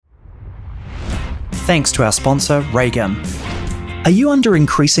thanks to our sponsor, Raygun. Are you under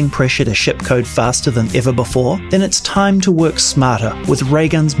increasing pressure to ship code faster than ever before? Then it's time to work smarter with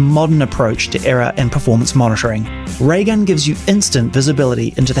Raygun's modern approach to error and performance monitoring. Raygun gives you instant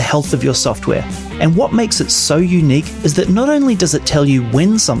visibility into the health of your software. And what makes it so unique is that not only does it tell you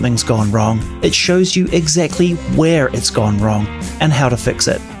when something's gone wrong, it shows you exactly where it's gone wrong and how to fix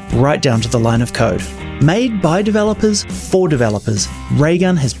it, right down to the line of code. Made by developers for developers,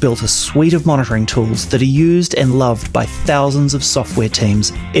 Raygun has built a suite of monitoring tools that are used and loved by thousands of software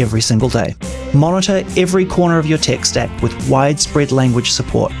teams every single day. Monitor every corner of your tech stack with widespread language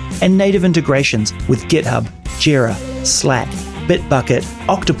support and native integrations with GitHub, Jira, Slack, Bitbucket,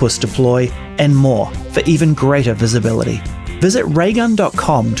 Octopus Deploy, and more for even greater visibility. Visit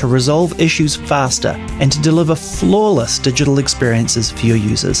raygun.com to resolve issues faster and to deliver flawless digital experiences for your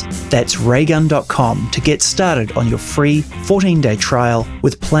users. That's raygun.com to get started on your free 14-day trial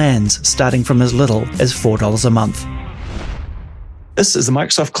with plans starting from as little as $4 a month. This is the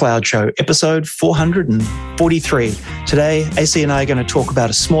Microsoft Cloud Show, episode 443. Today, AC and I are going to talk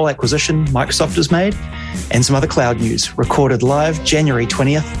about a small acquisition Microsoft has made and some other cloud news, recorded live January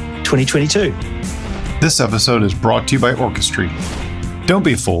 20th, 2022. This episode is brought to you by Orchestry. Don't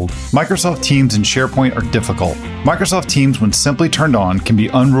be fooled. Microsoft Teams and SharePoint are difficult. Microsoft Teams, when simply turned on, can be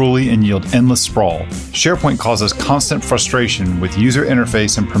unruly and yield endless sprawl. SharePoint causes constant frustration with user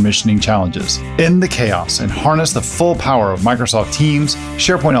interface and permissioning challenges. End the chaos and harness the full power of Microsoft Teams,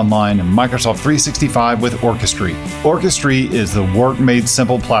 SharePoint Online, and Microsoft 365 with Orchestry. Orchestry is the work-made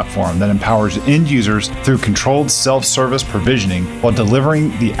simple platform that empowers end users through controlled self-service provisioning while delivering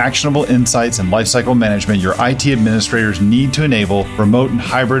the actionable insights and lifecycle management your IT administrators need to enable remote and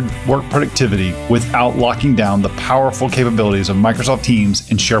hybrid work productivity without locking down the powerful capabilities of Microsoft Teams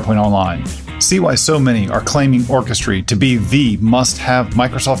and SharePoint Online. See why so many are claiming Orchestry to be the must-have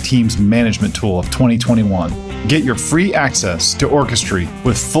Microsoft Teams management tool of 2021. Get your free access to Orchestry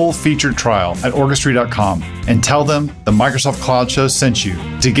with full featured trial at orchestry.com and tell them the Microsoft Cloud Show sent you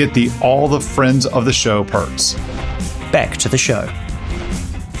to get the all the friends of the show perks. Back to the show.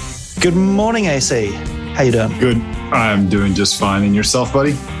 Good morning, AC. How you doing? Good. I'm doing just fine. And yourself,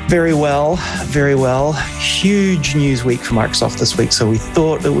 buddy? Very well, very well. Huge news week for Microsoft this week, so we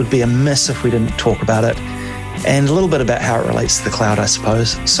thought it would be amiss if we didn't talk about it. And a little bit about how it relates to the cloud, I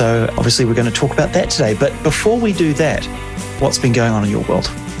suppose. So obviously we're going to talk about that today. But before we do that, what's been going on in your world?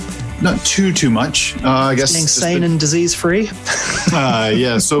 Not too much. I guess staying sane and disease-free?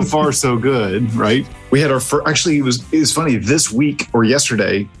 Yeah, so far so good, right? We had our first, actually it was funny, this week or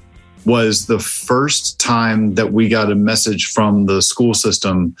yesterday was the first time that we got a message from the school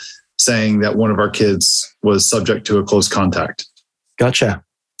system saying that one of our kids was subject to a close contact. Gotcha.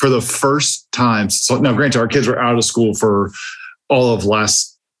 For the first time. So now, granted, our kids were out of school for all of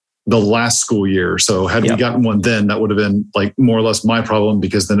the last school year. So had we gotten one then, that would have been like more or less my problem,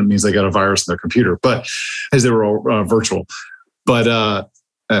 because then it means they got a virus in their computer. But as they were all virtual. But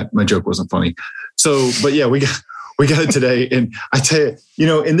my joke wasn't funny. So, but yeah, we got it today. And I tell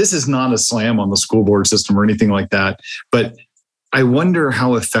you, and this is not a slam on the school board system or anything like that, but I wonder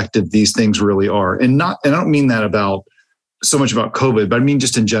how effective these things really are. And I don't mean that about so much about COVID, but I mean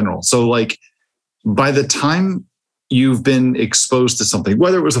just in general. So like by the time you've been exposed to something,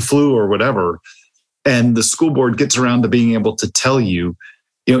 whether it was a flu or whatever, and the school board gets around to being able to tell you,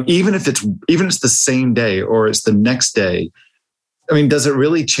 even if it's the same day or it's the next day, I mean, does it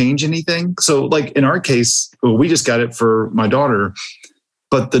really change anything? So like in our case, we just got it for my daughter,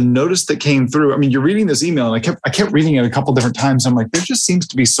 but the notice that came through, I mean, you're reading this email and I kept reading it a couple different times. I'm like, there just seems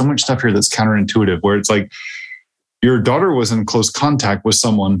to be so much stuff here that's counterintuitive, where it's like your daughter was in close contact with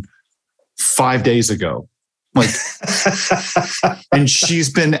someone 5 days ago. Like, and she's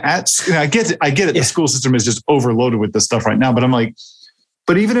been I get it. Yeah. The school system is just overloaded with this stuff right now, but I'm like,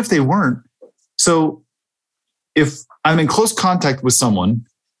 but even if they weren't, so if I'm in close contact with someone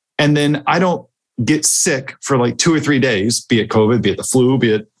and then I don't get sick for like 2 or 3 days, be it COVID, be it the flu,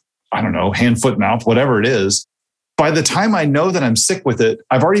 be it, I don't know, hand, foot, mouth, whatever it is, by the time I know that I'm sick with it,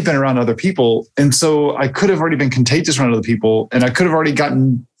 I've already been around other people. And so I could have already been contagious around other people and I could have already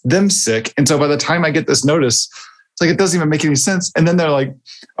gotten them sick. And so by the time I get this notice, it's like, it doesn't even make any sense. And then they're like,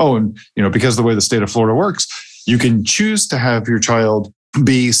 oh, and because of the way the state of Florida works, you can choose to have your child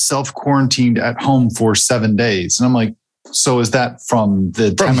be self-quarantined at home for 7 days. And I'm like, so is that from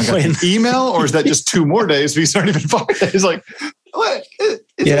the time I got the email, or is that just 2 more days? Because it's not even 5 days. Like, what?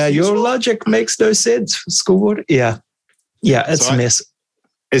 Yeah, your logic makes no sense, school board. Yeah, it's a mess.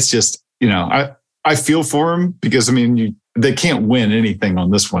 It's just, I feel for them, because I mean, they can't win anything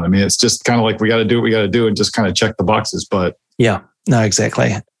on this one. I mean, it's just kind of like, we got to do what we got to do and just kind of check the boxes. But yeah, no,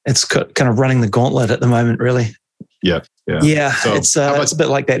 exactly. It's kind of running the gauntlet at the moment, really. Yeah. Yeah, So it's a bit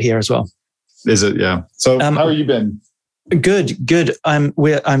like that here as well. Is it? Yeah. So how have you been? Good.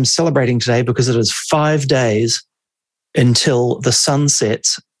 I'm celebrating today because it is 5 days until the sun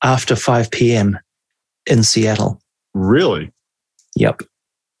sets after 5 p.m. in Seattle. Really? Yep.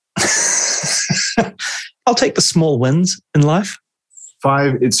 I'll take the small wins in life.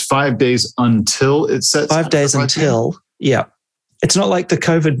 It's 5 days until it sets. 5 days until, yeah. It's not like the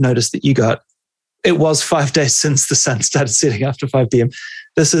COVID notice that you got. It was 5 days since the sun started setting after 5 p.m.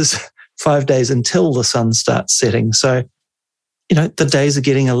 This is 5 days until the sun starts setting. So, the days are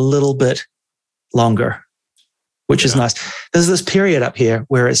getting a little bit longer, which is nice. There's this period up here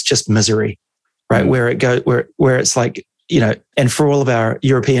where it's just misery, right? Where it goes, where it's like, and for all of our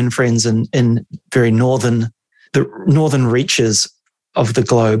European friends in very the northern reaches of the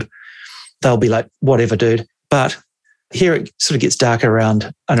globe, they'll be like, whatever, dude. But here it sort of gets dark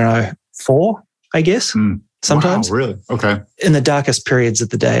around, 4, I guess, sometimes. Wow, really? Okay. In the darkest periods of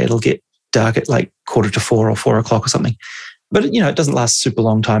the day, it'll get dark at like 3:45 or 4 o'clock or something. But, it doesn't last a super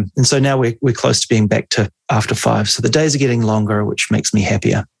long time. And so now we're close to being back to after 5. So the days are getting longer, which makes me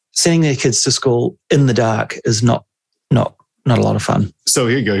happier. Sending their kids to school in the dark is not a lot of fun. So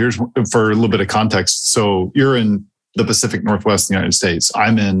here you go. Here's for a little bit of context. So you're in the Pacific Northwest of the United States.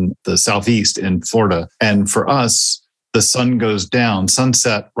 I'm in the Southeast in Florida. And for us, the sun goes down.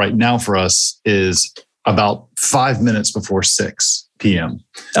 Sunset right now for us is about 5 minutes before 6 p.m.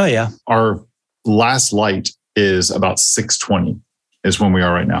 Oh, yeah. Our last light is about 6:20 is when we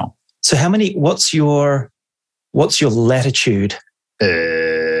are right now. So what's your latitude?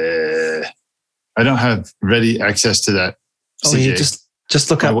 I don't have ready access to that. Oh, you just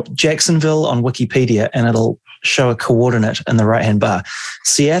look up Jacksonville on Wikipedia and it'll show a coordinate in the right-hand bar.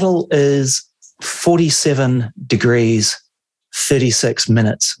 Seattle is 47 degrees, 36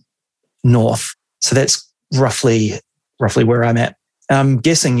 minutes north. So that's roughly where I'm at. I'm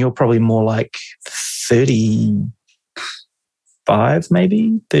guessing you're probably more like 35,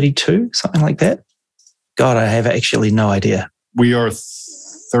 maybe 32, something like that. God, I have actually no idea. We are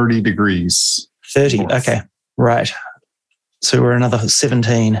 30 degrees. 30, north. Okay, right. So we're another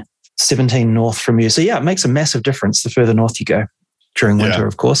 17 north from you. So yeah, it makes a massive difference the further north you go during winter,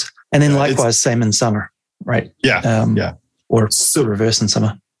 of course. And then likewise, same in summer, right? Yeah. Or reverse in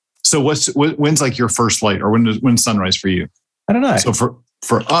summer. So when's like your first light, or when's sunrise for you? I don't know. So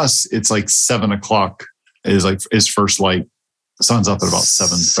for us, it's like 7 o'clock is first light. Sun's up at about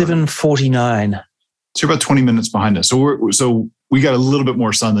 7:49. So you're about 20 minutes behind us. So we got a little bit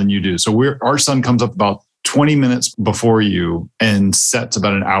more sun than you do. So our sun comes up about 20 minutes before you and sets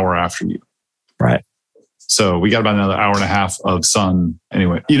about an hour after you. Right. So we got about another hour and a half of sun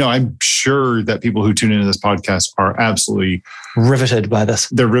anyway. I'm sure that people who tune into this podcast are absolutely riveted by this.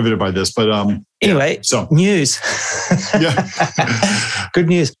 They're riveted by this. But anyway, so news. Yeah. Good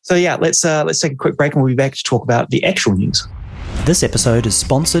news. So yeah, let's take a quick break and we'll be back to talk about the actual news. This episode is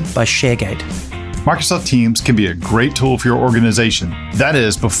sponsored by ShareGate. Microsoft Teams can be a great tool for your organization. That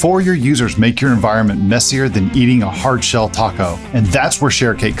is, before your users make your environment messier than eating a hard shell taco. And that's where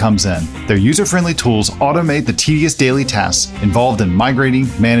ShareGate comes in. Their user-friendly tools automate the tedious daily tasks involved in migrating,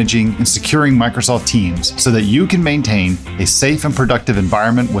 managing, and securing Microsoft Teams so that you can maintain a safe and productive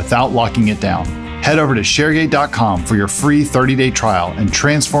environment without locking it down. Head over to ShareGate.com for your free 30-day trial and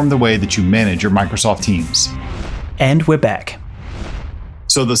transform the way that you manage your Microsoft Teams. And we're back.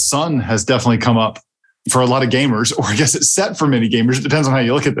 So the sun has definitely come up for a lot of gamers, or I guess it's set for many gamers. It depends on how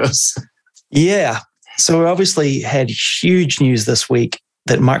you look at this. Yeah. So we obviously had huge news this week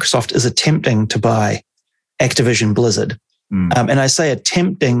that Microsoft is attempting to buy Activision Blizzard. And I say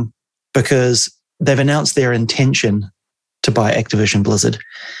attempting because they've announced their intention to buy Activision Blizzard,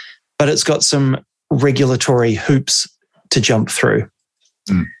 but it's got some regulatory hoops to jump through.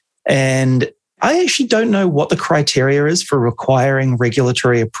 And I actually don't know what the criteria is for requiring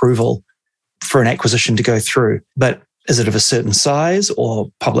regulatory approval for an acquisition to go through, but is it of a certain size or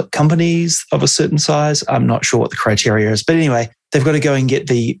public companies of a certain size? I'm not sure what the criteria is. But anyway, they've got to go and get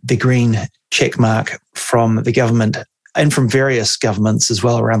the green check mark from the government and from various governments as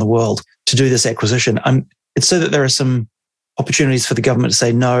well around the world to do this acquisition. It's so that there are some opportunities for the government to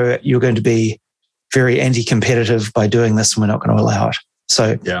say, no, you're going to be very anti-competitive by doing this and we're not going to allow it.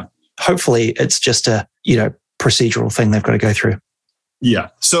 So hopefully it's just a procedural thing they've got to go through. Yeah.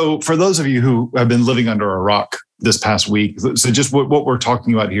 So for those of you who have been living under a rock this past week, so just what we're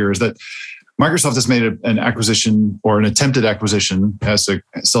talking about here is that Microsoft has made an acquisition or an attempted acquisition,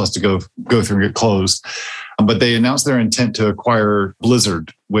 still has to go through and get closed. But they announced their intent to acquire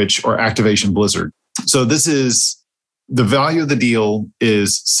Blizzard, or Activation Blizzard. So this is the value of the deal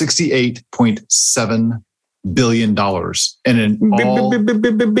is $68.7 billion in an all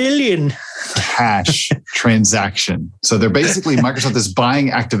cash transaction. So they're basically, Microsoft is buying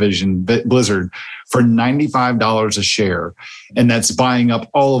Activision Blizzard for $95 a share. And that's buying up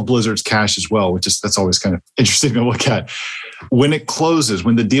all of Blizzard's cash as well, that's always kind of interesting to look at. When it closes,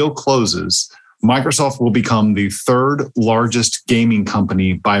 when the deal closes, Microsoft will become the third largest gaming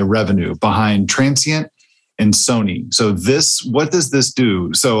company by revenue behind Transient and Sony. So what does this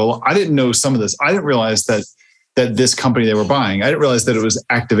do? So I didn't know some of this. I didn't realize that this company they were buying, I didn't realize that it was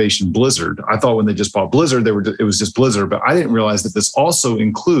Activation Blizzard. I thought when they just bought Blizzard, it was just Blizzard, but I didn't realize that this also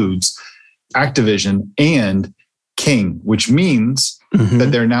includes Activision and King, which means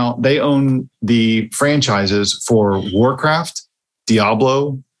that they own the franchises for Warcraft,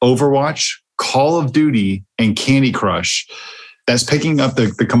 Diablo, Overwatch, Call of Duty, and Candy Crush. That's picking up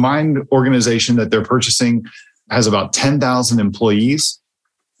the combined organization that they're purchasing has about 10,000 employees.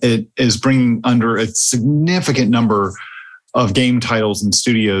 It is bringing under a significant number of game titles and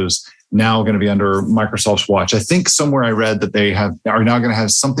studios now going to be under Microsoft's watch. I think somewhere I read that they are now going to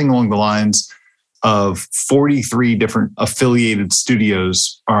have something along the lines of 43 different affiliated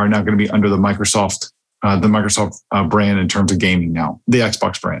studios are now going to be under the Microsoft brand in terms of gaming now, the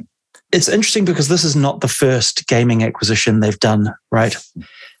Xbox brand. It's interesting because this is not the first gaming acquisition they've done, right?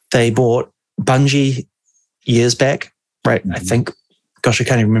 They bought Bungie years back, right? I think, gosh, I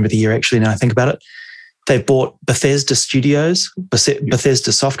can't even remember the year actually now I think about it. They've bought Bethesda Studios,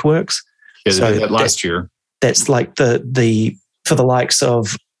 Bethesda Softworks. Yeah, they did that last year. That's like the for the likes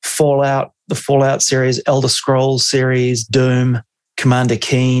of Fallout, the Fallout series, Elder Scrolls series, Doom, Commander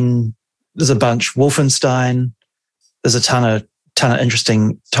Keen. There's a bunch. Wolfenstein. There's a ton of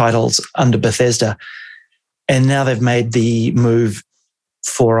interesting titles under Bethesda. And now they've made the move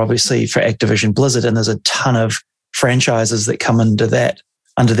for Activision Blizzard, and there's a ton of franchises that come under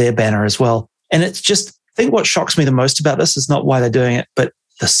their banner as well. And it's just, I think what shocks me the most about this is not why they're doing it, but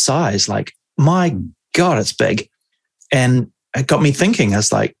the size. Like, my God, it's big. And it got me thinking, I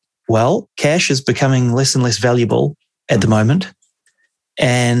was like, well, cash is becoming less and less valuable at the moment.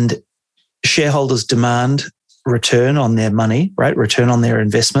 And shareholders demand return on their money, right? Return on their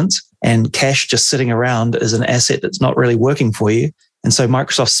investments. And cash just sitting around is an asset that's not really working for you. And so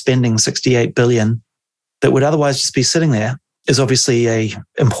Microsoft spending $68 billion that would otherwise just be sitting there is obviously a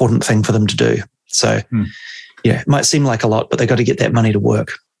important thing for them to do. So, it might seem like a lot, but they got to get that money to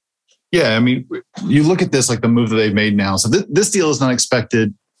work. Yeah, I mean, you look at this, like the move that they've made now. So this deal is not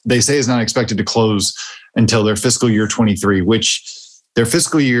expected, they say is not expected to close until their fiscal year 23, which their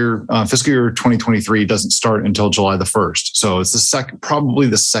fiscal year 2023 doesn't start until July the 1st. So it's probably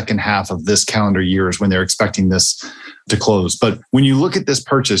the second half of this calendar year is when they're expecting this to close. But when you look at this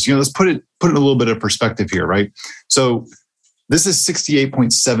purchase, let's put it in a little bit of perspective here, right? So this is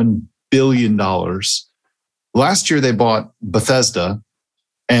 $68.7 billion. Last year they bought Bethesda,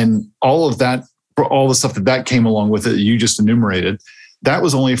 and all of that, all the stuff that came along with it, you just enumerated, that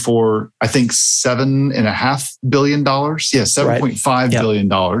was only for, I think, $7.5 billion. Yeah, $7.5 billion.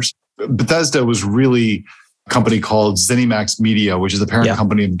 Bethesda was really a company called ZeniMax Media, which is the parent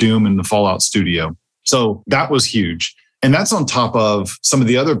company of Doom and the Fallout studio. So that was huge. And that's on top of some of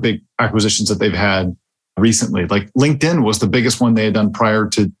the other big acquisitions that they've had recently. Like LinkedIn was the biggest one they had done prior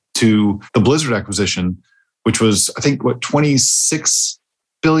to the Blizzard acquisition, which was, I think, $26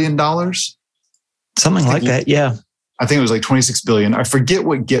 billion? Something like that, yeah. I think it was like 26 billion. I forget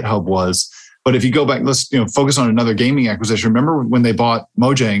what GitHub was, but if you go back, let's focus on another gaming acquisition. Remember when they bought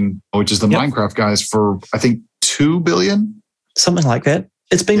Mojang, which is the Minecraft guys, for I think 2 billion? Something like that.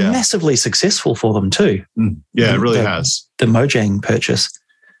 It's been massively successful for them too. Yeah, it really has. The Mojang purchase,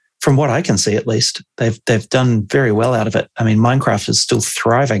 from what I can see at least, they've done very well out of it. I mean, Minecraft is still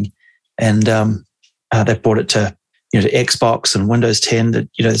thriving, and they've brought it to Xbox and Windows 10.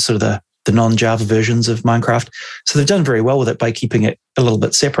 Sort of the non-Java versions of Minecraft. So they've done very well with it by keeping it a little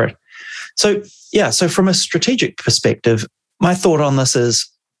bit separate. So from a strategic perspective, my thought on this is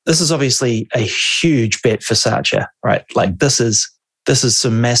obviously a huge bet for Satya, right? Like this is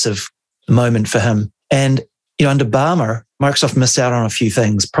some massive moment for him. And under Ballmer, Microsoft missed out on a few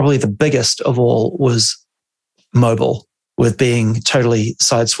things. Probably the biggest of all was mobile, with being totally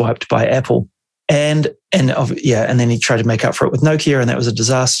sideswiped by Apple. And then he tried to make up for it with Nokia, and that was a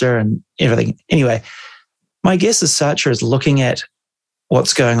disaster and everything. Anyway, my guess is Satya is looking at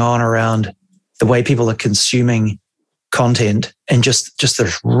what's going on around the way people are consuming content and just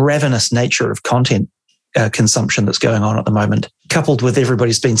the ravenous nature of content consumption that's going on at the moment, coupled with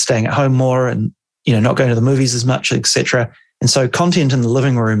everybody's been staying at home more and not going to the movies as much, etc. And so content in the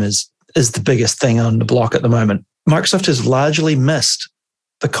living room is the biggest thing on the block at the moment. Microsoft has largely missed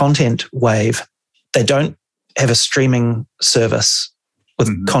the content wave. They don't have a streaming service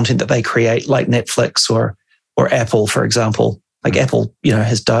with content that they create, like Netflix or Apple, for example. Like Apple,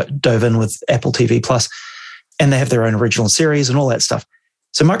 has dove in with Apple TV Plus, and they have their own original series and all that stuff.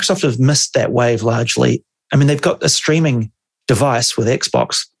 So Microsoft have missed that wave largely. I mean, they've got a streaming device with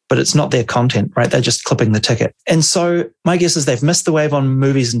Xbox, but it's not their content, right? They're just clipping the ticket. And so my guess is they've missed the wave on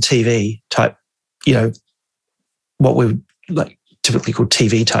movies and TV type, what we would like typically call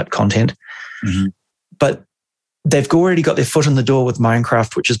TV type content. Mm-hmm. But they've already got their foot in the door with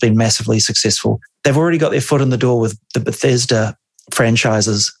Minecraft, which has been massively successful. They've already got their foot in the door with the Bethesda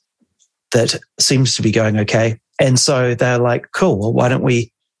franchises that seems to be going okay. And so they're like, cool, well, why don't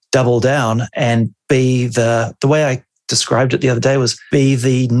we double down and be the way I described it the other day was be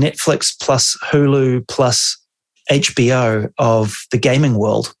the Netflix plus Hulu plus HBO of the gaming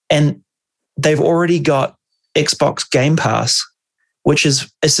world. And they've already got Xbox Game Pass, which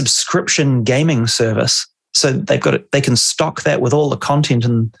is a subscription gaming service. So they can stock that with all the content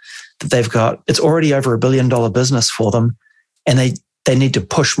that they've got. It's already over $1 billion business for them, and they need to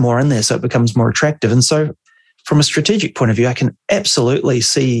push more in there so it becomes more attractive. And so from a strategic point of view, I can absolutely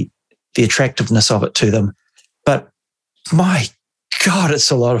see the attractiveness of it to them. But my God,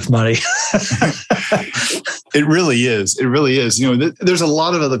 it's a lot of money. It really is. It really is. There's a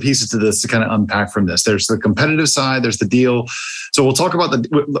lot of other pieces to this to kind of unpack from this. There's the competitive side. There's the deal. So we'll talk about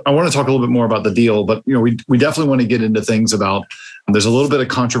I want to talk a little bit more about the deal, but we definitely want to get into things about. There's a little bit of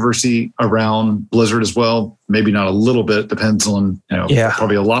controversy around Blizzard as well. Maybe not a little bit. Depends on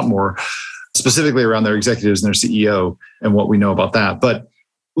probably a lot more, specifically around their executives and their CEO and what we know about that. But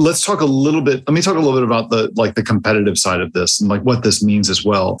let's talk a little bit. Let me talk a little bit about the competitive side of this and like what this means as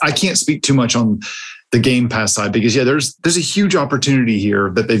well. I can't speak too much on the Game Pass side because there's a huge opportunity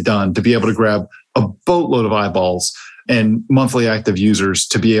here that they've done to be able to grab a boatload of eyeballs and monthly active users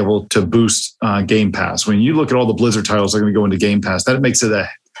to be able to boost Game Pass. When you look at all the Blizzard titles that are going to go into Game Pass, that makes it a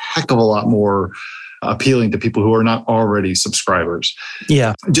heck of a lot more appealing to people who are not already subscribers.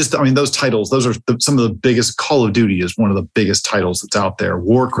 Yeah. Those titles, those are some of the biggest. Call of Duty is one of the biggest titles that's out there.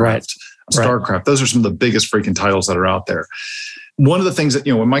 Warcraft, StarCraft, right. Those are some of the biggest freaking titles that are out there. One of the things that,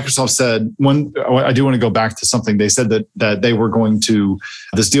 when Microsoft said, I do want to go back to something. They said that they were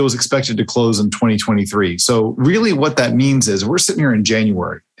this deal was expected to close in 2023. So really what that means is we're sitting here in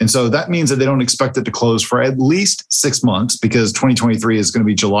January. And so that means that they don't expect it to close for at least 6 months because 2023 is going to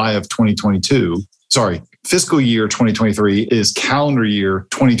be July of 2022. Sorry, fiscal year 2023 is calendar year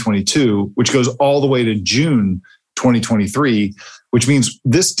 2022, which goes all the way to June 2023, which means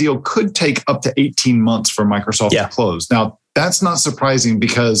this deal could take up to 18 months for Microsoft to close. Now, that's not surprising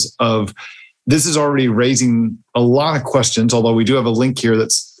because of this is already raising a lot of questions, although we do have a link here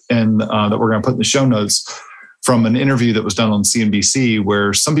that we're going to put in the show notes from an interview that was done on CNBC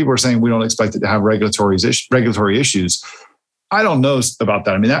where some people are saying we don't expect it to have regulatory issues. I don't know about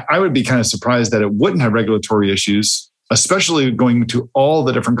that. I mean, I would be kind of surprised that it wouldn't have regulatory issues, especially going to all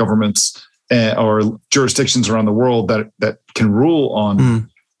the different governments or jurisdictions around the world that can rule on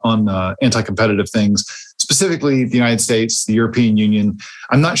anti-competitive things, specifically the United States, the European Union.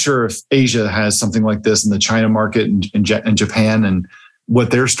 I'm not sure if Asia has something like this in the China market and Japan and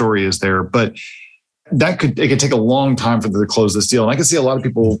what their story is there, but it could take a long time for them to close this deal. And I can see a lot of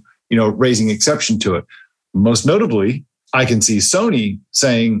people, raising exception to it. Most notably, I can see Sony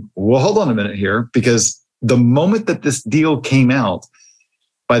saying, well, hold on a minute here, because the moment that this deal came out,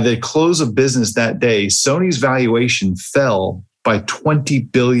 by the close of business that day, Sony's valuation fell by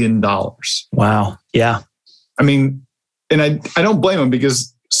 $20 billion. Wow. Yeah. I mean, and I don't blame them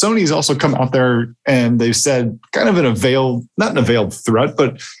because Sony's also come out there and they've said kind of not in a veiled threat,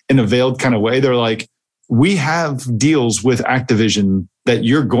 but in a veiled kind of way. They're like, we have deals with Activision that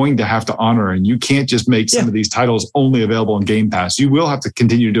you're going to have to honor, and you can't just make some of these titles only available on Game Pass. You will have to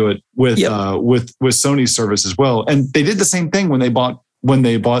continue to do it with Sony's service as well. And they did the same thing when they bought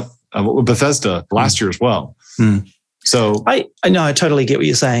Bethesda last year as well. So I know, I totally get what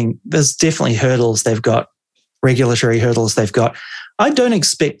you're saying. There's definitely hurdles they've got, regulatory hurdles they've got. I don't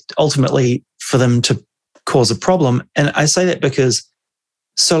expect ultimately for them to cause a problem. And I say that because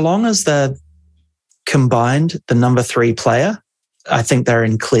so long as they're combined, the number 3 player, I think they're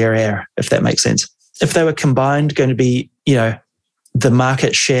in clear air, if that makes sense. If they were combined going to be, the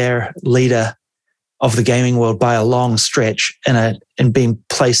market share leader of the gaming world by a long stretch and being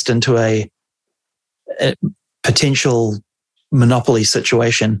placed into a potential monopoly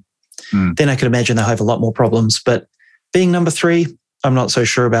situation, then I could imagine they'll have a lot more problems. But being number 3, I'm not so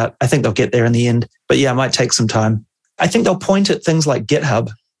sure about. I think they'll get there in the end. But it might take some time. I think they'll point at things like GitHub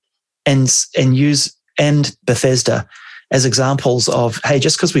and use and Bethesda as examples of, hey,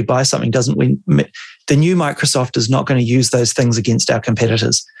 just because we buy something doesn't mean the new Microsoft is not going to use those things against our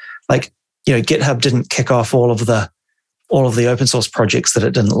competitors. Like, GitHub didn't kick off all of the open source projects that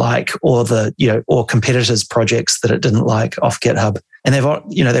it didn't like, or or competitors' projects that it didn't like off GitHub. And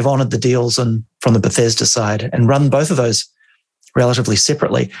they've honored the deals from the Bethesda side and run both of those relatively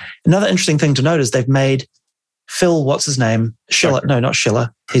separately. Another interesting thing to note is they've made Phil, what's his name? Schiller. No, not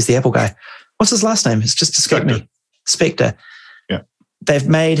Schiller. He's the Apple guy. What's his last name? It's just escaped me. Spector. Yeah. They've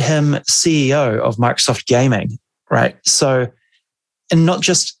made him CEO of Microsoft Gaming, right? So, and not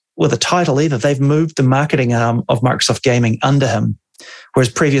just with a title either, they've moved the marketing arm of Microsoft Gaming under him, whereas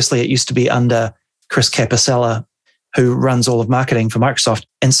previously it used to be under Chris Capicella, who runs all of marketing for Microsoft.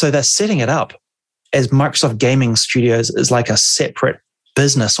 And so they're setting it up as Microsoft Gaming Studios is like a separate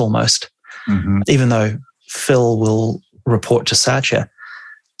business almost, even though Phil will report to Satya.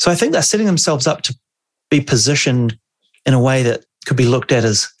 So I think they're setting themselves up to be positioned in a way that could be looked at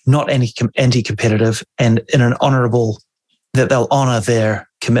as not anti-competitive and in an honorable, that they'll honor their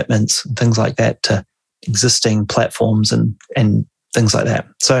commitments and things like that to existing platforms and things like that.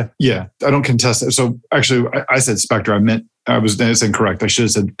 So yeah, I don't contest it. So actually, I said Spector. I was incorrect. I should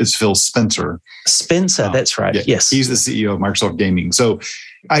have said it's Phil Spencer. Spencer, that's right. Yeah, yes. He's the CEO of Microsoft Gaming. So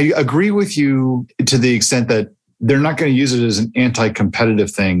I agree with you to the extent that they're not going to use it as an anti-competitive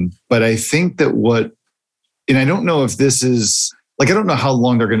thing. But I think that and I don't know if this is, I don't know how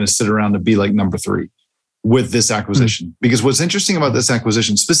long they're going to sit around to be like number 3 with this acquisition. Because what's interesting about this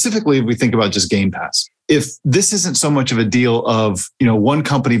acquisition, specifically if we think about just Game Pass, if this isn't so much of a deal of, one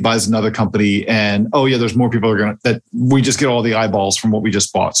company buys another company and, oh yeah, there's more people that we just get all the eyeballs from what we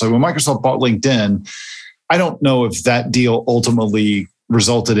just bought. So when Microsoft bought LinkedIn, I don't know if that deal ultimately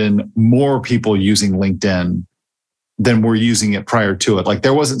resulted in more people using LinkedIn than were using it prior to it. Like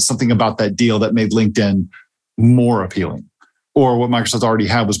there wasn't something about that deal that made LinkedIn more appealing, or what Microsoft already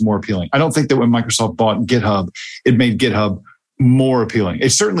had was more appealing. I don't think that when Microsoft bought GitHub, it made GitHub more appealing.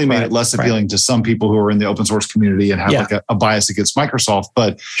 It certainly made it less appealing to some people who are in the open source community and have a bias against Microsoft,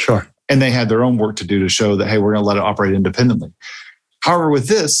 but sure. And they had their own work to do to show that, hey, we're going to let it operate independently. However, with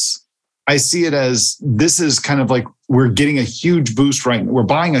this, I see it as this is kind of like we're getting a huge boost we're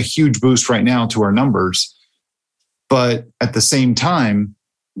buying a huge boost right now to our numbers. But at the same time,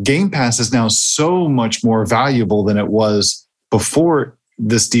 Game Pass is now so much more valuable than it was before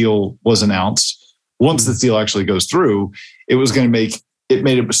this deal was announced. Once this deal actually goes through, it was going to make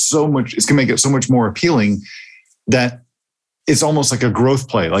it so much more appealing that it's almost like a growth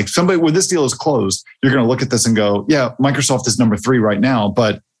play. Like when this deal is closed, you're going to look at this and go, yeah, Microsoft is number 3 right now,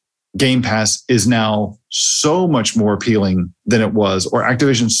 but Game Pass is now so much more appealing than it was, or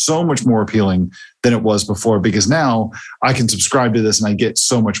Activision so much more appealing than it was before, because now I can subscribe to this and I get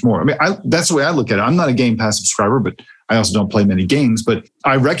so much more. I mean, that's the way I look at it. I'm not a Game Pass subscriber, but I also don't play many games, but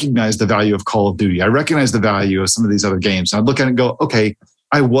I recognize the value of Call of Duty. I recognize the value of some of these other games. And I look at it and go, okay,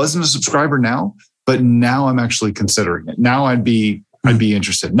 I wasn't a subscriber now, but now I'm actually considering it. Now I'd be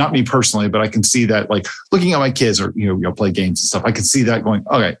interested. Not me personally, but I can see that, like looking at my kids or, play games and stuff. I can see that going,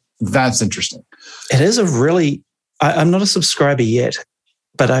 okay, that's interesting. It is I'm not a subscriber yet,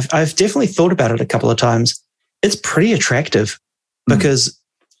 but I've definitely thought about it a couple of times. It's pretty attractive because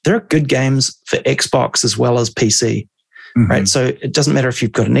there are good games for Xbox as well as PC, right? So it doesn't matter if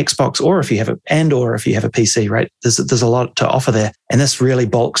you've got an Xbox or if you have a PC, right? There's a lot to offer there. And this really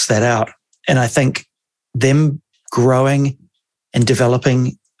bulks that out. And I think them growing and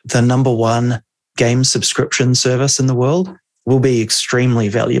developing the number 1 game subscription service in the world will be extremely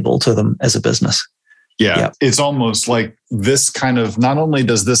valuable to them as a business. Yeah. It's almost like this kind of, not only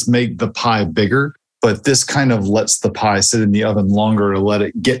does this make the pie bigger, but this kind of lets the pie sit in the oven longer to let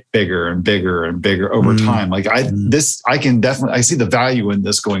it get bigger and bigger and bigger over time. Like I see the value in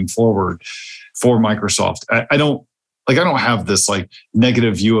this going forward for Microsoft. I don't have this like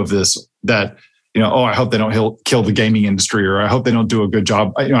negative view of this that, I hope they don't kill the gaming industry, or I hope they don't do a good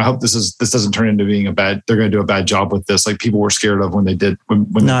job. I hope this doesn't turn into being they're going to do a bad job with this. Like people were scared of when they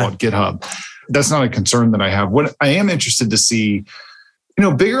bought GitHub. That's not a concern that I have. What I am interested to see,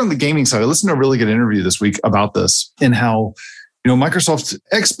 bigger on the gaming side, I listened to a really good interview this week about this and how, Microsoft's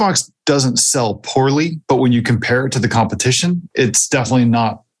Xbox doesn't sell poorly, but when you compare it to the competition, it's definitely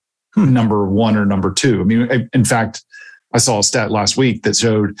not number 1 or number 2. I mean, in fact, I saw a stat last week that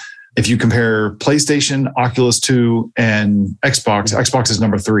showed if you compare PlayStation, Oculus 2, and Xbox is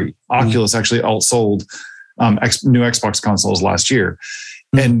number 3. Oculus actually outsold new Xbox consoles last year.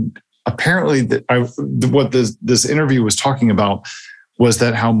 And apparently, what this interview was talking about was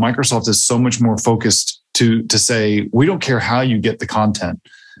how Microsoft is so much more focused to say, we don't care how you get the content.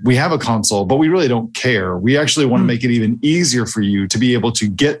 we have a console, but we really don't care. We actually want to make it even easier for you to be able to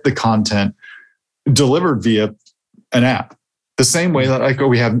get the content delivered via an app. The same way that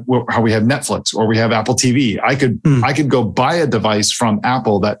we have Netflix or we have Apple TV. I could go buy a device from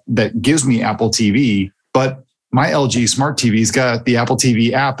Apple that gives me Apple TV, but my LG Smart TV's got the Apple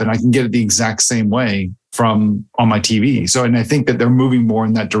TV app and I can get it the exact same way on my TV. So, and I think that they're moving more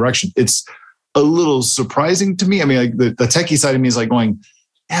in that direction. It's a little surprising to me. I mean, like the techie side of me is like going,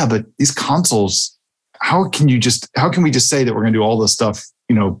 yeah, but these consoles, how can we just say that we're going to do all this stuff,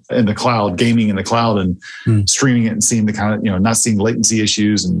 in the cloud, gaming in the cloud and streaming it and seeing the kind of, not seeing latency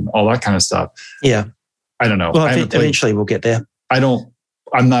issues and all that kind of stuff. Yeah. I don't know. Well, I think eventually we'll get there.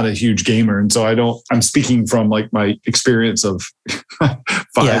 I'm not a huge gamer. And so I'm speaking from like my experience of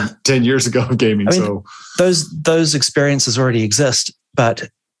 10 years ago of gaming. I mean, those experiences already exist, but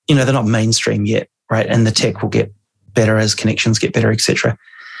they're not mainstream yet, right? And the tech will get better as connections get better, etc.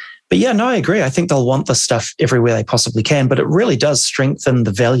 But yeah, no, I agree. I think they'll want this stuff everywhere they possibly can, but it really does strengthen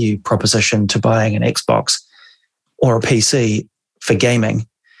the value proposition to buying an Xbox or a PC for gaming.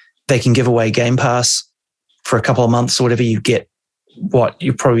 They can give away Game Pass for a couple of months or whatever. You get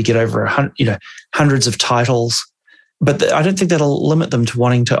you probably get over hundreds of titles, but I don't think that'll limit them to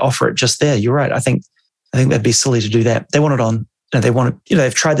wanting to offer it just there. You're right. I think that'd be silly to do that. They want it on.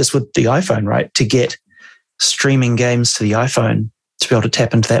 They've tried this with the iPhone, right? To get streaming games to the iPhone to be able to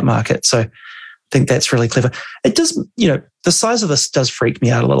tap into that market. So I think that's really clever. It does, the size of this does freak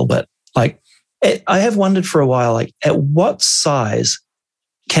me out a little bit. Like, I have wondered for a while, like, at what size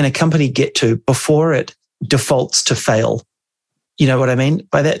can a company get to before it defaults to fail? You know what I mean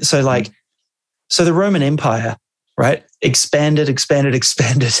by that? So the Roman Empire, right? Expanded,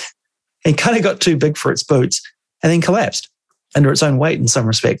 and kind of got too big for its boots and then collapsed under its own weight in some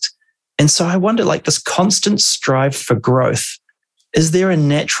respects. And so I wonder, like, this constant strive for growth, is there a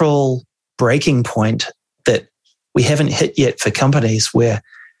natural breaking point that we haven't hit yet for companies where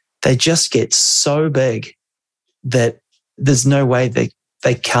they just get so big that there's no way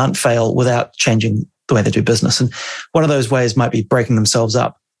they can't fail without changing the way they do business? And one of those ways might be breaking themselves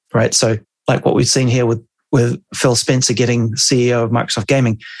up, right? So like what we've seen here with Phil Spencer getting CEO of Microsoft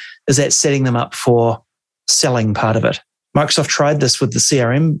Gaming, is that setting them up for selling part of it? Microsoft tried this with the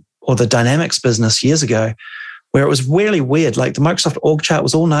CRM or the Dynamics business years ago, where it was really weird. Like the Microsoft org chart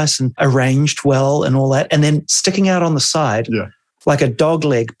was all nice and arranged well and all that. And then sticking out on the side, like a dog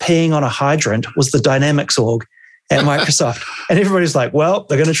leg peeing on a hydrant, was the Dynamics org at Microsoft. And everybody's like, well,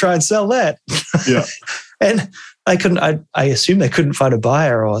 they're going to try and sell that. Yeah. And I assume they couldn't find a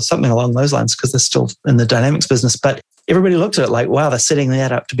buyer or something along those lines because they're still in the Dynamics business. But everybody looked at it like, wow, they're setting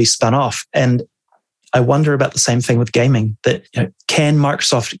that up to be spun off. And I wonder about the same thing with gaming, that can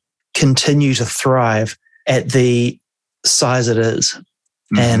Microsoft continue to thrive at the size it is?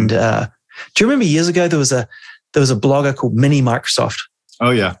 Mm-hmm. And do you remember years ago there was a blogger called Mini Microsoft?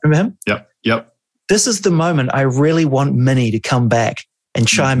 Oh yeah, remember him? Yep. This is the moment I really want Mini to come back and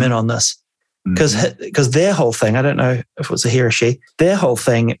chime in on this, because their whole thing, I don't know if it was a he or she, their whole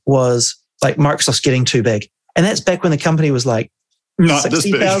thing was like Microsoft's getting too big, and that's back when the company was like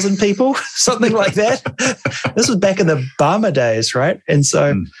 60,000 people, something like that. This was back in the Obama days, right? And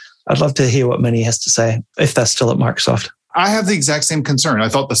so I'd love to hear what Mini has to say if they're still at Microsoft. I have the exact same concern. I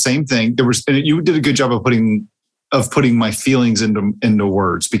thought the same thing. You did a good job of putting my feelings into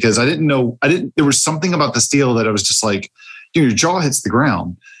words, because I didn't know. There was something about this deal that I was just like, your jaw hits the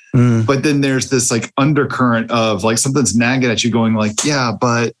ground. But then there's this like undercurrent of like something's nagging at you, going like, yeah,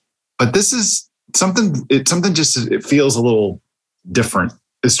 but this is something. It feels a little different.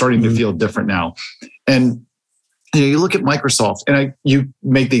 It's starting to feel different now, and you look at Microsoft, and you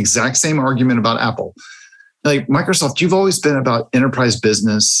make the exact same argument about Apple. Like Microsoft, you've always been about enterprise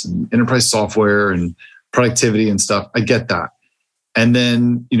business and enterprise software and productivity and stuff. I get that. And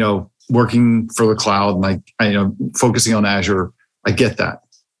then, working for the cloud, and focusing on Azure, I get that.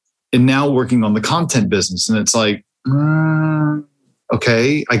 And now working on the content business. And it's like,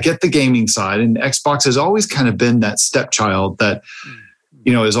 okay, I get the gaming side. And Xbox has always kind of been that stepchild that,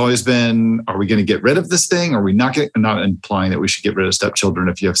 has always been, are we going to get rid of this thing? Are we not I'm not implying that we should get rid of stepchildren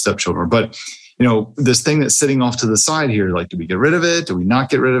if you have stepchildren, but this thing that's sitting off to the side here, like, do we get rid of it? Do we not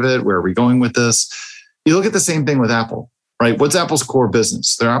get rid of it? Where are we going with this? You look at the same thing with Apple, right? What's Apple's core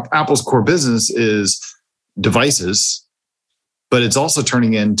business? Apple's core business is devices, but it's also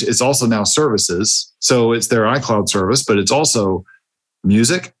it's also now services. So it's their iCloud service, but it's also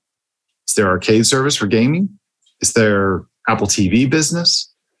music. It's their arcade service for gaming. It's their Apple TV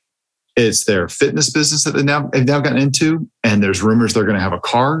business. It's their fitness business that they've now gotten into. And there's rumors they're going to have a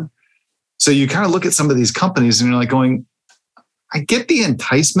car. So you kind of look at some of these companies and you're like going, I get the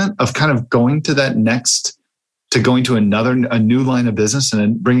enticement of kind of going to that next, to going to a new line of business and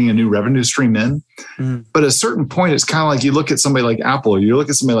then bringing a new revenue stream in. But at a certain point, it's kind of like you look at somebody like Apple, or you look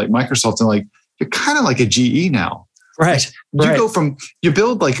at somebody like Microsoft, and like, you're kind of like a GE now. Right. You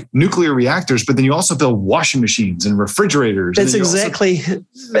build like nuclear reactors, but then you also build washing machines and refrigerators. That's exactly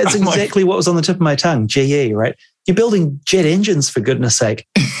what was on the tip of my tongue. GE, right? You're building jet engines, for goodness sake,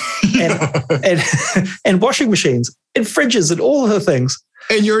 and washing machines and fridges and all of the things.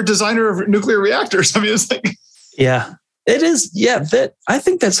 And you're a designer of nuclear reactors. I mean, it's like, yeah, it is. Yeah, I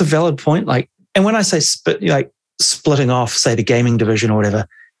think that's a valid point. Like, and when I say splitting off, say, the gaming division or whatever,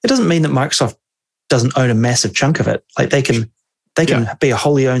 it doesn't mean that Microsoft doesn't own a massive chunk of it. Like they can be a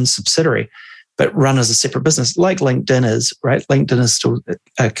wholly owned subsidiary, but run as a separate business, like LinkedIn is, right? LinkedIn is still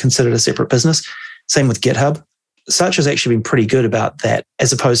considered a separate business. Same with GitHub. Satya's actually been pretty good about that,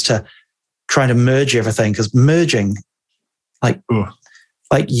 as opposed to trying to merge everything, because merging, the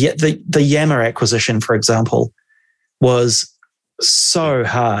Yammer acquisition, for example, was so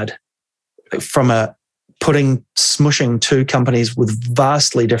hard from smushing two companies with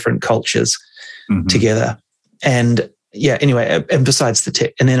vastly different cultures together. And anyway, and besides the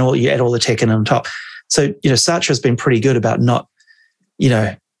tech, and then you add all the tech in on top. So, Satya's been pretty good about not,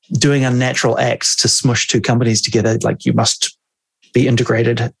 doing unnatural acts to smush two companies together. Like, you must be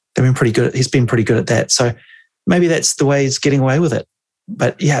integrated. He's been pretty good at that. So maybe that's the way he's getting away with it.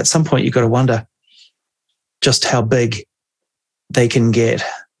 But yeah, at some point you've got to wonder just how big they can get.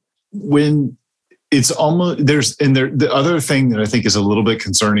 When it's almost, the other thing that I think is a little bit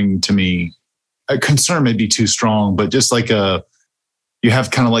concerning to me, a concern may be too strong, but just like you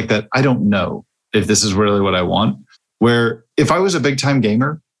have kind of like that, I don't know if this is really what I want, where if I was a big time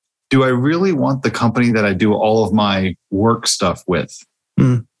gamer, do I really want the company that I do all of my work stuff with?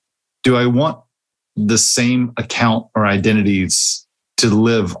 Do I want the same account or identities to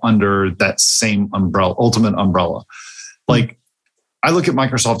live under that same umbrella, ultimate umbrella? Like, I look at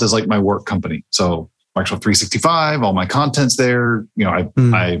Microsoft as like my work company. So Microsoft 365, all my content's there.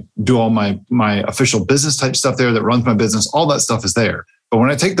 I do all my official business type stuff there that runs my business. All that stuff is there. But when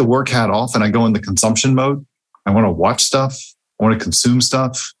I take the work hat off and I go in the consumption mode, I want to watch stuff. I want to consume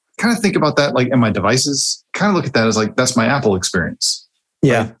stuff. Kind of think about that like in my devices. Kind of look at that as like, that's my Apple experience.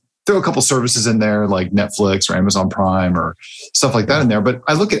 Yeah. Right? Throw a couple services in there like Netflix or Amazon Prime or stuff like that in there. But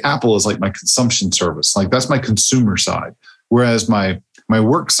I look at Apple as like my consumption service. Like, that's my consumer side. Whereas my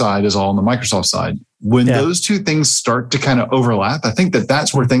work side is all on the Microsoft side. When those two things start to kind of overlap, I think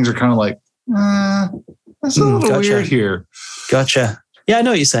that's where things are kind of like, that's a little weird here. Gotcha. Yeah, I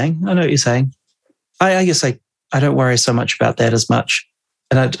know what you're saying. I guess I don't worry so much about that as much.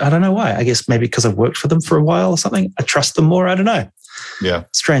 And I don't know why. I guess maybe because I've worked for them for a while or something. I trust them more. I don't know. Yeah.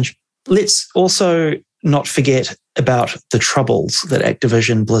 Strange. Let's also not forget about the troubles that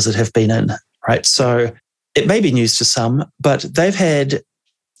Activision Blizzard have been in, right? So it may be news to some, but they've had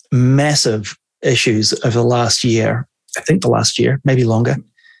massive issues over the last year, I think the last year, maybe longer,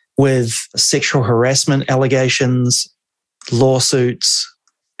 with sexual harassment allegations, lawsuits,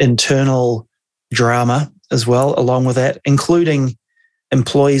 internal drama as well, along with that, including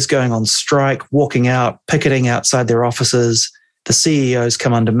employees going on strike, walking out, picketing outside their offices. The CEOs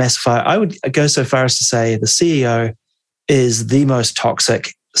come under massive fire. I would go so far as to say the CEO is the most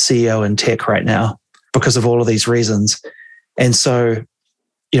toxic CEO in tech right now because of all of these reasons. And so,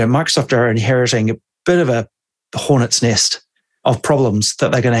 Microsoft are inheriting a bit of a hornet's nest of problems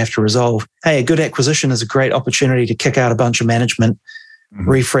that they're going to have to resolve. Hey, a good acquisition is a great opportunity to kick out a bunch of management,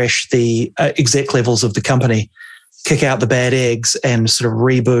 refresh the exec levels of the company, kick out the bad eggs, and sort of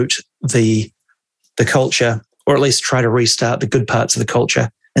reboot the culture, or at least try to restart the good parts of the culture.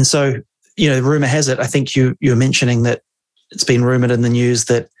 And so, the rumor has it, I think you were mentioning that it's been rumored in the news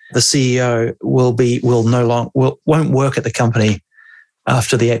that the CEO won't work at the company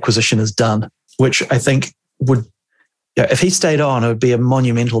after the acquisition is done, which I think would, if he stayed on, it would be a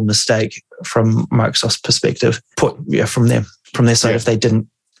monumental mistake from Microsoft's perspective, from their side, if they didn't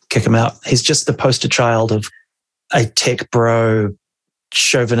kick him out. He's just the poster child of a tech bro,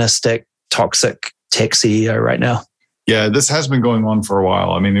 chauvinistic, toxic tech CEO right now. Yeah, this has been going on for a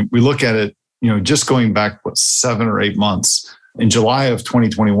while. I mean, we look at it, just going back, 7 or 8 months. In July of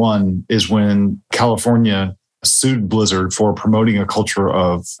 2021 is when California sued Blizzard for promoting a culture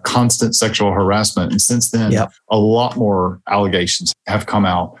of constant sexual harassment. And since then, a lot more allegations have come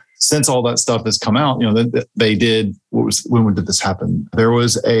out. Since all that stuff has come out, they did, when did this happen? There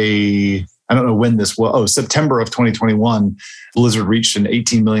was I don't know when this was. September of 2021, Blizzard reached an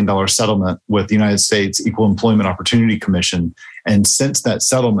 $18 million settlement with the United States Equal Employment Opportunity Commission. And since that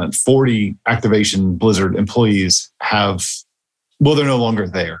settlement, 40 Activision Blizzard employees have Well, they're no longer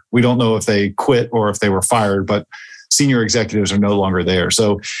there. We don't know if they quit or if they were fired, but senior executives are no longer there.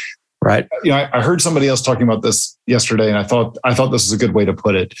 So, right. I heard somebody else talking about this yesterday, and I thought this is a good way to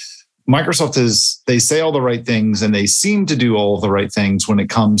put it. Microsoft they say all the right things, and they seem to do all of the right things when it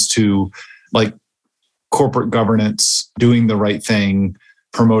comes to like corporate governance, doing the right thing,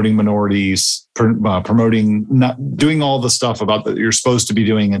 promoting minorities, doing all the stuff about that you're supposed to be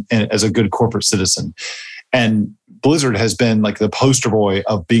doing as a good corporate citizen. And Blizzard has been like the poster boy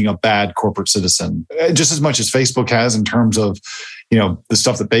of being a bad corporate citizen, just as much as Facebook has in terms of, the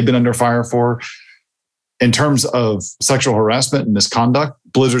stuff that they've been under fire for. In terms of sexual harassment and misconduct,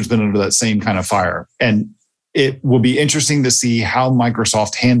 Blizzard's been under that same kind of fire. And it will be interesting to see how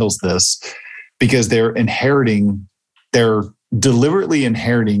Microsoft handles this, because they're deliberately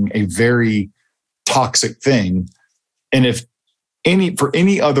inheriting a very toxic thing. And if for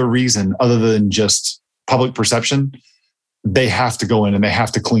any other reason other than just public perception, they have to go in and they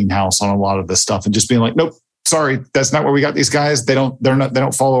have to clean house on a lot of this stuff and just being like, nope, sorry, that's not where we got these guys. They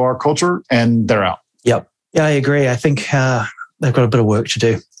don't follow our culture, and they're out. Yep. Yeah, I agree. I think they've got a bit of work to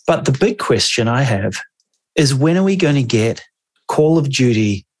do. But the big question I have is, when are we going to get Call of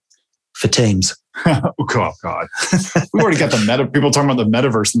Duty for Teams? Oh, God. We've already got people talking about the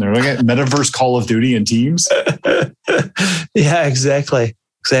metaverse, and they're looking at metaverse Call of Duty and Teams. Yeah, exactly.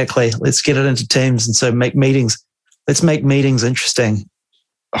 Let's get it into Teams. And so let's make meetings interesting.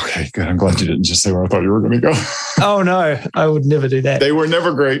 Okay, good. I'm glad you didn't just say where I thought you were going to go. Oh, no, I would never do that. They were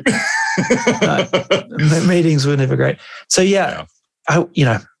never great. No, meetings were never great. So yeah.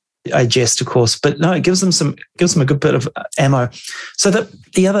 I jest, of course, but no, it gives them a good bit of ammo. So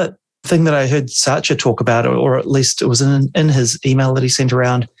the other thing that I heard Satya talk about, or at least it was in his email that he sent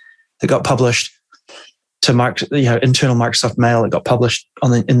around that got published to internal Microsoft mail, it got published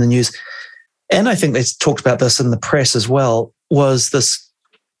in the news. And I think they talked about this in the press as well, was this,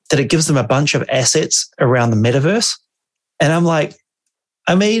 that it gives them a bunch of assets around the metaverse. And I'm like,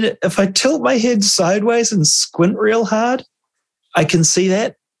 if I tilt my head sideways and squint real hard, I can see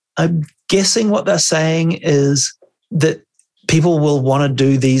that. I'm guessing what they're saying is that people will want to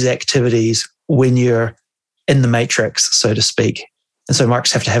do these activities when you're in the matrix, so to speak. And so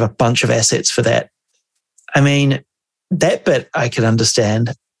Microsoft have to have a bunch of assets for that. That bit I can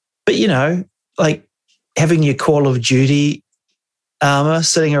understand. But, like having your Call of Duty armor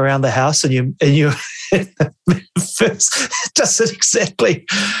sitting around the house and you first doesn't exactly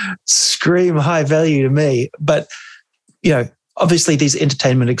scream high value to me. But, obviously these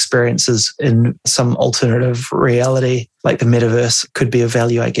entertainment experiences in some alternative reality, like the metaverse, could be of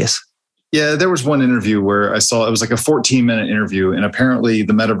value, I guess. Yeah, there was one interview where I saw, it was like a 14-minute interview, and apparently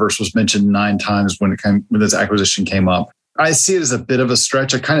the metaverse was mentioned 9 times when this acquisition came up. I see it as a bit of a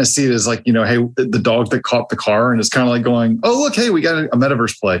stretch. I kind of see it as like, hey, the dog that caught the car, and it's kind of like going, oh, look, hey, we got a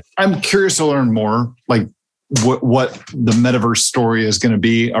metaverse play. I'm curious to learn more, like what the metaverse story is going to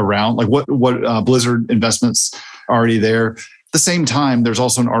be around, like what Blizzard investments are already there. At the same time, there's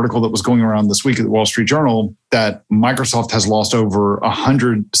also an article that was going around this week at the Wall Street Journal that Microsoft has lost over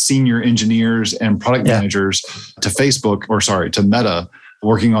 100 senior engineers and product managers to Meta,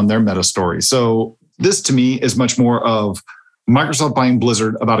 working on their Meta story. So this to me is much more of Microsoft buying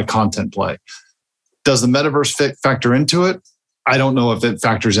Blizzard about a content play. Does the metaverse factor into it? I don't know if it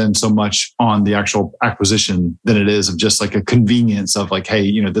factors in so much on the actual acquisition than it is of just like a convenience of like,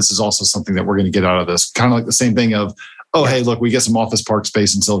 hey, this is also something that we're going to get out of this. Kind of like the same thing of, oh, hey, look, we get some office park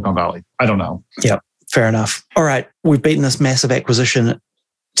space in Silicon Valley. I don't know. Yeah, fair enough. All right, we've beaten this massive acquisition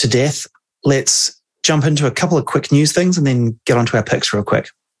to death. Let's jump into a couple of quick news things and then get onto our picks real quick.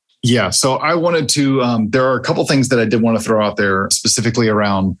 Yeah, so I wanted to, there are a couple things that I did want to throw out there specifically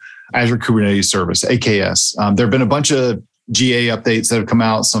around Azure Kubernetes Service, AKS. There have been a bunch of GA updates that have come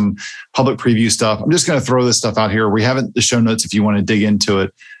out, some public preview stuff. I'm just going to throw this stuff out here. We have it in the show notes if you want to dig into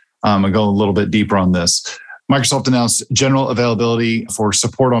it and go a little bit deeper on this. Microsoft announced general availability for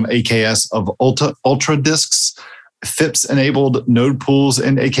support on AKS of Ultra disks. FIPS-enabled node pools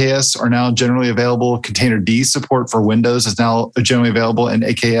in AKS are now generally available. Containerd support for Windows is now generally available in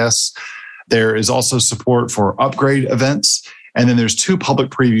AKS. There is also support for upgrade events. And then there's 2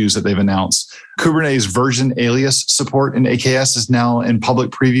 public previews that they've announced. Kubernetes version alias support in AKS is now in public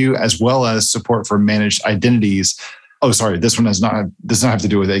preview, as well as support for managed identities. Oh, sorry, this one does not have to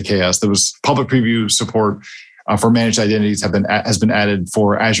do with AKS. There was public preview support for managed identities has been added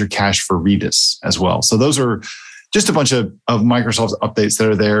for Azure Cache for Redis as well. So those are just a bunch of Microsoft updates that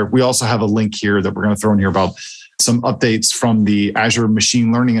are there. We also have a link here that we're going to throw in here about some updates from the Azure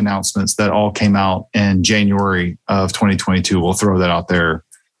machine learning announcements that all came out in January of 2022. We'll throw that out there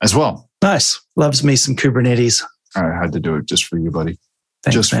as well. Nice. Loves me some Kubernetes. I had to do it just for you, buddy.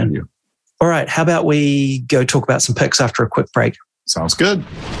 Thanks, just man. for you. All right. How about we go talk about some picks after a quick break? Sounds good.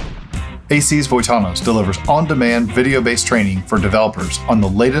 AC's Voitanos delivers on-demand video-based training for developers on the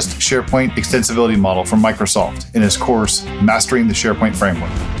latest SharePoint extensibility model from Microsoft in his course, Mastering the SharePoint Framework.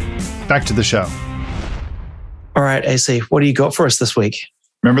 Back to the show. All right, AC, what do you got for us this week?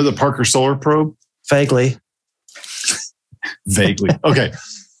 Remember the Parker Solar Probe? Vaguely. Vaguely. Okay.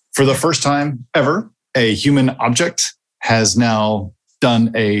 For the first time ever, a human object has now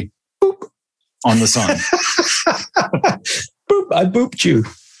done a boop on the sun. Boop, I booped you.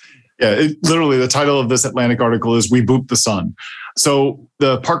 Yeah, literally the title of this Atlantic article is We Booped the Sun. So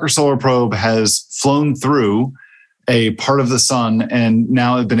the Parker Solar Probe has flown through a part of the sun and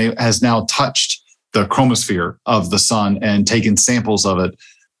now has now touched the chromosphere of the sun and taken samples of it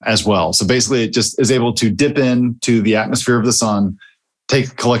as well. So basically it just is able to dip into the atmosphere of the sun, take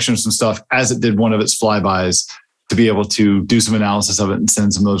a collection of some stuff as it did one of its flybys to be able to do some analysis of it and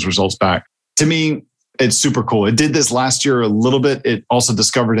send some of those results back. To me, it's super cool. It did this last year a little bit. It also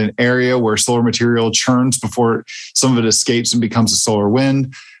discovered an area where solar material churns before some of it escapes and becomes a solar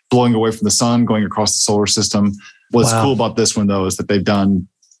wind, blowing away from the sun, going across the solar system. What's cool about this one, though, is that they've done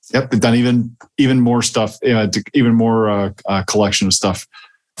even more stuff, even more collection of stuff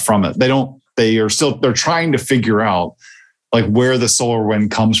from it. They're trying to figure out like where the solar wind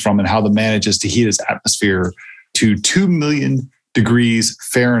comes from and how it manages to heat its atmosphere to 2 million degrees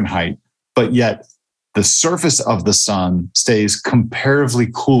Fahrenheit, but yet the surface of the sun stays comparatively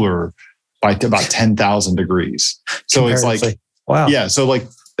cooler by about 10,000 degrees. So it's like, wow. Yeah. So like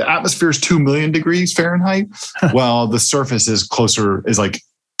the atmosphere is 2 million degrees Fahrenheit. Well, the surface is like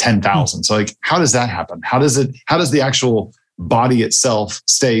 10,000. So like, how does that happen? How does the actual body itself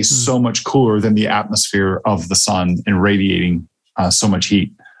stay so much cooler than the atmosphere of the sun and radiating so much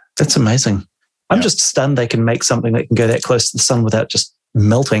heat? That's amazing. I'm just stunned they can make something that can go that close to the sun without just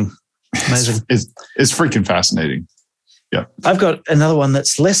melting. Amazing. It's freaking fascinating. Yeah. I've got another one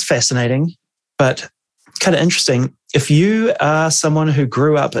that's less fascinating, but kind of interesting. If you are someone who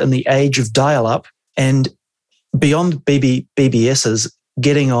grew up in the age of dial-up and beyond BBSs,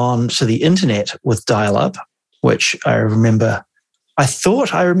 getting on to the internet with dial-up, which I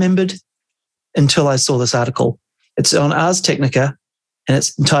thought I remembered until I saw this article. It's on Ars Technica, and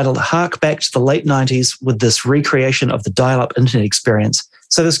it's entitled Hark Back to the Late 90s with this recreation of the dial-up internet experience.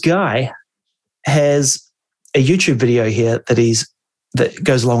 So this guy has a YouTube video here that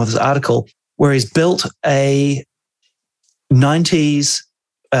goes along with this article where he's built a 90s,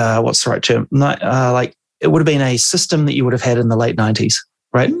 what's the right term? Like it would have been a system that you would have had in the late 90s,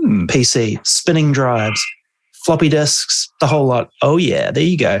 right? PC, spinning drives, floppy disks, the whole lot. Oh yeah, there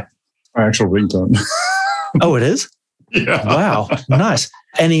you go. Our actual ringtone. Oh, it is? Yeah. Wow, nice.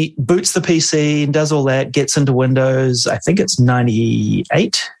 And he boots the PC and does all that, gets into Windows, I think it's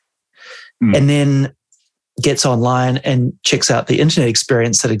 98, and then gets online and checks out the internet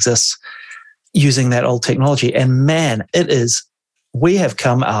experience that exists using that old technology. And man, we have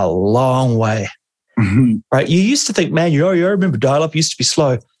come a long way, right? You used to think, man, I remember dial-up used to be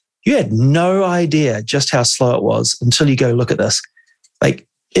slow. You had no idea just how slow it was until you go look at this. Like,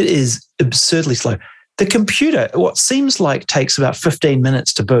 it is absurdly slow. The computer, what seems like takes about 15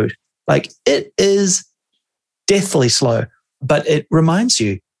 minutes to boot, like it is deathly slow, but it reminds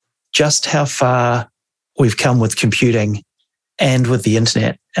you just how far we've come with computing and with the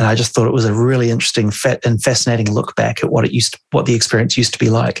internet. And I just thought it was a really interesting and fascinating look back at what the experience used to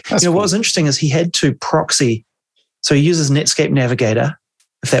be like. That's cool. What was interesting is he had to proxy. So he uses Netscape Navigator,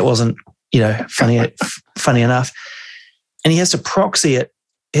 if that wasn't, funny enough. And he has to proxy it.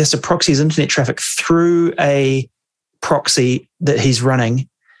 He has to proxy his internet traffic through a proxy that he's running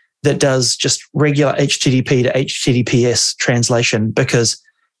that does just regular HTTP to HTTPS translation, because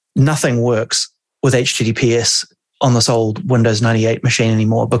nothing works with HTTPS on this old Windows 98 machine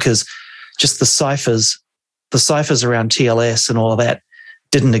anymore, because just the ciphers around TLS and all of that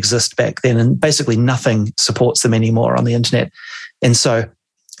didn't exist back then. And basically nothing supports them anymore on the internet. And so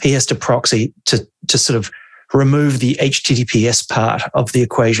he has to proxy to sort of remove the HTTPS part of the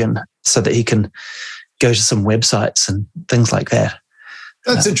equation so that he can go to some websites and things like that.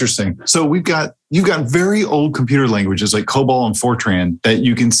 That's interesting. So you've got very old computer languages like COBOL and Fortran that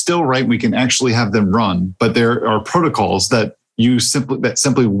you can still write. We can actually have them run, but there are protocols that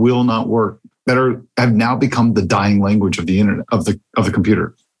simply will not work, that have now become the dying language of the internet, of the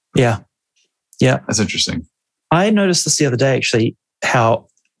computer. Yeah. That's interesting. I noticed this the other day actually.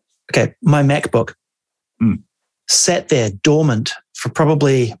 My MacBook sat there dormant for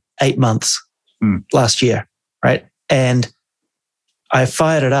probably 8 months last year, right? And I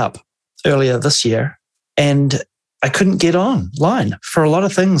fired it up earlier this year, and I couldn't get online for a lot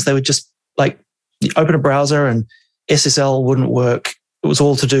of things. They would just like you open a browser and SSL wouldn't work. It was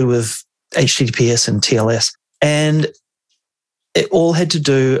all to do with HTTPS and TLS. And it all had to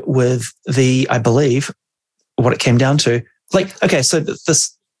do with I believe, what it came down to. Like, okay, so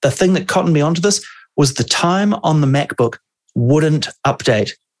the thing that cottoned me onto this was the time on the MacBook wouldn't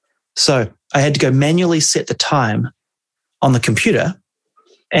update. So I had to go manually set the time on the computer.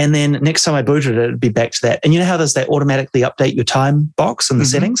 And then next time I booted it, it'd be back to that. And you know how they automatically update your time box in the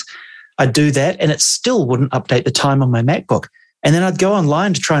settings? I'd do that and it still wouldn't update the time on my MacBook. And then I'd go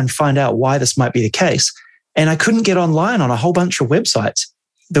online to try and find out why this might be the case. And I couldn't get online on a whole bunch of websites.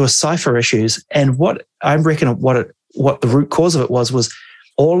 There were cipher issues. And what I reckon what the root cause of it was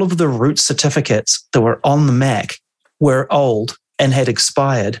all of the root certificates that were on the Mac were old and had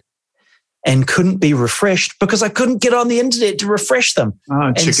expired and couldn't be refreshed because I couldn't get on the internet to refresh them.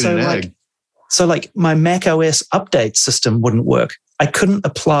 Oh, chicken and egg. So my Mac OS update system wouldn't work. I couldn't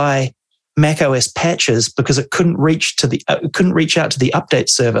apply Mac OS patches because it couldn't reach out to the update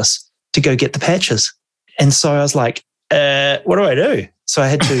service to go get the patches. And so I was like, what do I do? So I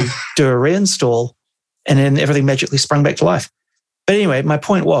had to do a reinstall and then everything magically sprung back to life. But anyway, my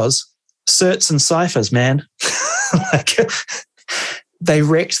point was certs and ciphers, man. They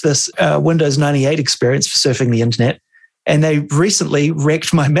wrecked this Windows 98 experience for surfing the internet. And they recently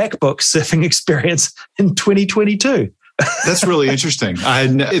wrecked my MacBook surfing experience in 2022. That's really interesting.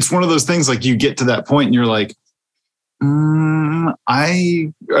 It's one of those things like you get to that point and you're like,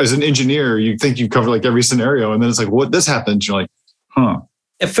 as an engineer, you think you've covered like every scenario. And then it's like, what this happens? You're like, huh.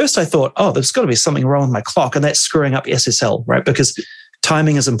 At first I thought, there's got to be something wrong with my clock and that's screwing up SSL, right? Because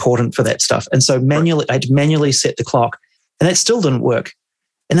timing is important for that stuff. And so I'd manually set the clock and that still didn't work.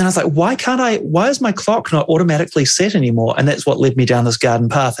 And then I was like, why is my clock not automatically set anymore? And that's what led me down this garden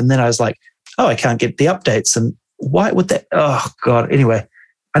path. And then I was like, I can't get the updates. And why would that? Oh God. Anyway,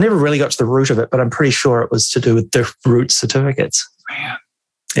 I never really got to the root of it, but I'm pretty sure it was to do with the root certificates. Man.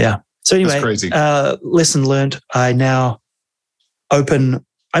 Yeah. So anyway, that's crazy. Lesson learned. I now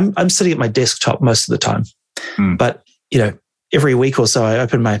I'm sitting at my desktop most of the time, but every week or so I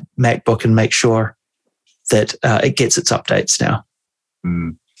open my MacBook and make sure that it gets its updates now.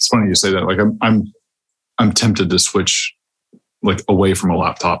 It's funny you say that. Like I'm tempted to switch like away from a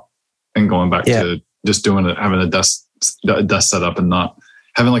laptop and going back to just doing it, having a desk setup and not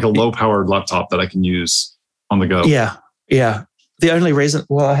having like a low powered laptop that I can use on the go. Yeah. Yeah. The only reason,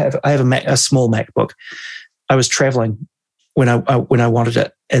 I have a small MacBook. I was traveling when I wanted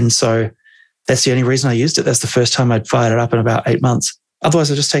it. And so that's the only reason I used it. That's the first time I'd fired it up in about 8 months.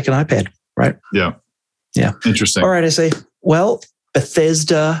 Otherwise I'd just take an iPad, right? Yeah. Yeah. Interesting. All right, I see. Well,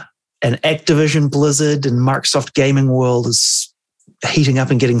 Bethesda and Activision Blizzard and Microsoft Gaming World is heating up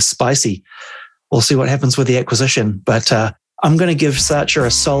and getting spicy. We'll see what happens with the acquisition. But I'm going to give Sacha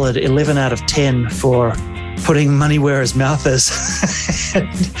a solid 11 out of 10 for putting money where his mouth is and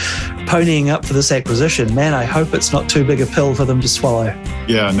ponying up for this acquisition. Man, I hope it's not too big a pill for them to swallow.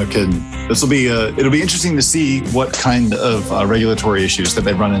 Yeah, no kidding. It'll be interesting to see what kind of regulatory issues that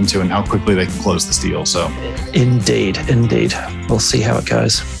they run into and how quickly they can close this deal. So, Indeed. We'll see how it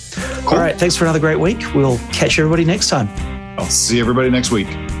goes. Cool. All right, thanks for another great week. We'll catch everybody next time. I'll see everybody next week.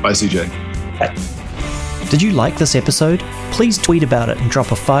 Bye, CJ. Bye. Did you like this episode? Please tweet about it and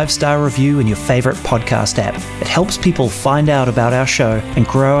drop a 5-star review in your favorite podcast app. It helps people find out about our show and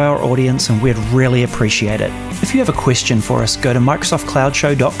grow our audience, and we'd really appreciate it. If you have a question for us, go to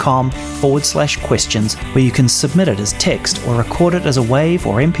microsoftcloudshow.com/questions, where you can submit it as text or record it as a WAV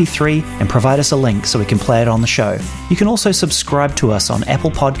or MP3 and provide us a link so we can play it on the show. You can also subscribe to us on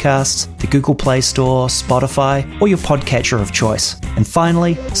Apple Podcasts, the Google Play Store, Spotify, or your podcatcher of choice. And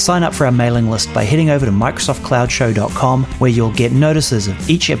finally, sign up for our mailing list by heading over to microsoftcloudshow.com, where you'll get notices of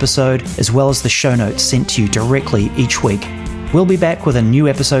each episode as well as the show notes sent to you directly each week. We'll be back with a new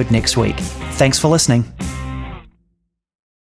episode next week. Thanks for listening.